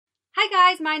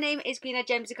guys, my name is Greenoid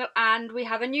Gemzicle and we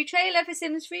have a new trailer for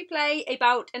Sims Freeplay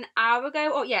about an hour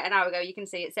ago. Oh yeah, an hour ago, you can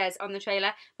see it says on the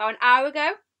trailer. About an hour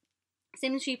ago,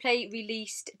 Sims Freeplay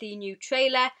released the new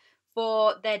trailer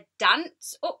for their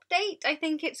dance update, I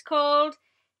think it's called,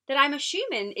 that I'm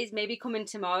assuming is maybe coming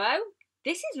tomorrow.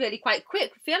 This is really quite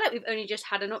quick. I feel like we've only just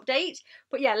had an update.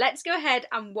 But yeah, let's go ahead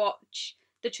and watch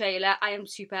the trailer. I am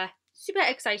super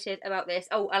excited about this.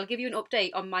 Oh, I'll give you an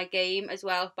update on my game as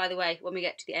well, by the way, when we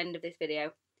get to the end of this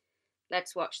video.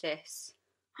 Let's watch this.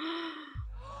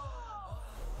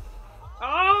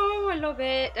 Oh, I love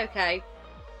it. Okay.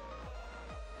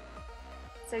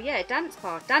 So yeah, dance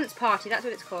party, that's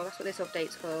what it's called. That's what this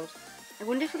update's called. I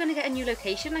wonder if we're going to get a new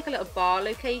location, like a little bar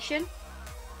location.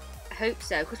 I hope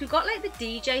so, because we've got like the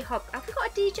DJ hobby. Have we got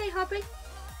a DJ hobby?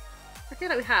 I feel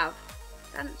like we have.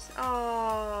 Dance,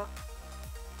 oh.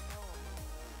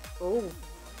 Oh,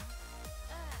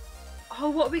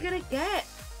 what are we going to get?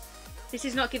 This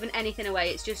is not giving anything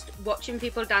away. It's just watching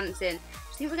people dancing. Do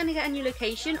you think we're going to get a new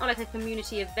location or like a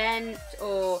community event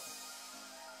or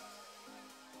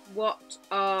what?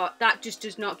 That just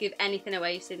does not give anything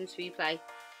away, Sims Freeplay,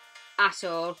 at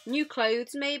all. New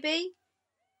clothes, maybe?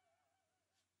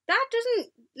 That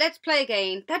doesn't... Let's play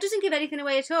again. That doesn't give anything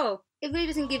away at all. It really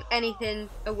doesn't give anything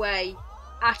away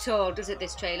at all, does it,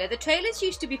 this trailer? The trailers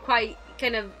used to be quite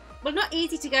kind of... Well, not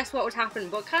easy to guess what would happen,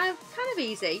 but kind of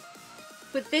easy.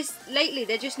 But this, lately,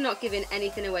 they're just not giving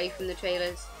anything away from the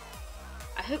trailers.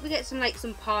 I hope we get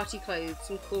some party clothes,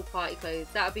 some cool party clothes.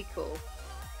 That would be cool.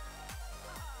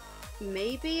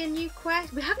 Maybe a new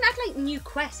quest. We haven't had like new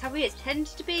quests, have we? It's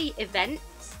tended to be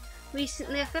events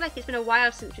recently. I feel like it's been a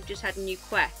while since we've just had new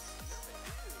quests.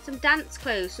 Some dance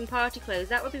clothes, some party clothes.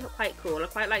 That would be quite cool. I'd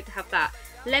quite like to have that.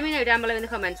 Let me know down below in the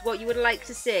comments what you would like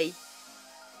to see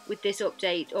with this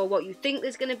update, or what you think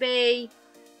there's going to be.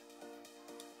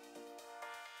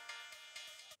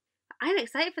 I'm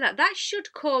excited for that. That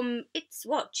should come, it's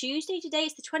what, Tuesday today?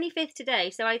 It's the 25th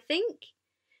today. So I think,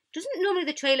 doesn't normally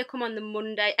the trailer come on the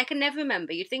Monday? I can never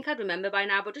remember. You'd think I'd remember by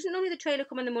now, but doesn't normally the trailer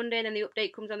come on the Monday and then the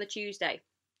update comes on the Tuesday?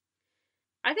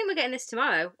 I think we're getting this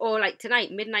tomorrow, or like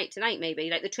tonight, midnight tonight maybe.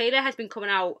 Like the trailer has been coming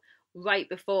out right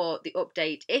before the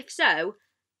update. If so,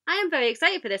 I am very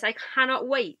excited for this. I cannot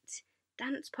wait.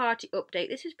 Dance party update.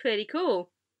 This is pretty cool.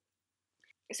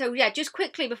 So yeah, just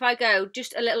quickly before I go,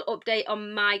 just a little update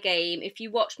on my game. If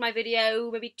you watched my video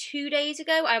maybe 2 days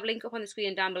ago, I have a link up on the screen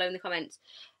and down below in the comments.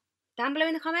 Down below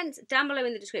in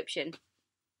the description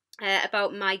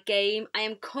about my game. I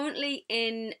am currently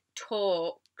in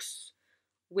talks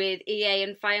with EA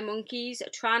and Fire Monkeys,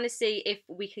 trying to see if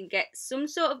we can get some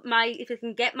sort of if we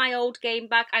can get my old game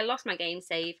back. I lost my game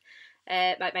save,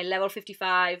 like my level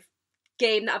 55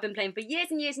 game that I've been playing for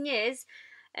years and years and years.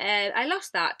 I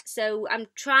lost that, so we're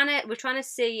trying to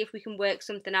see if we can work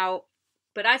something out,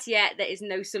 but as yet there is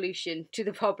no solution to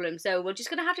the problem, so we're just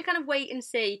gonna have to kind of wait and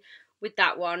see with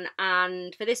that one.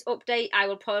 And for this update I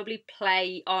will probably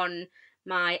play on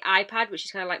my iPad, which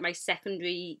is kind of like my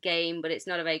secondary game, but it's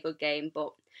not a very good game.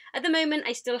 But at the moment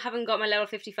I still haven't got my level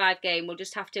 55 game. We'll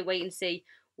just have to wait and see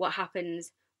what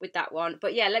happens with that one.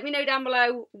 But yeah, let me know down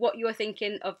below what you're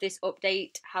thinking of this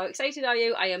update. How excited are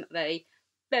you? I am very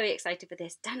excited for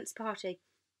this dance party.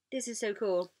 This is so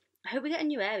cool. I hope we get a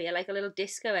new area, like a little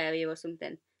disco area or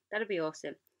something. That'd be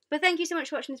awesome. But thank you so much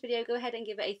for watching this video. Go ahead and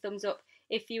give it a thumbs up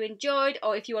if you enjoyed,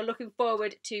 or if you are looking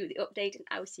forward to the update, and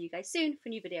I will see you guys soon for a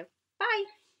new video. Bye!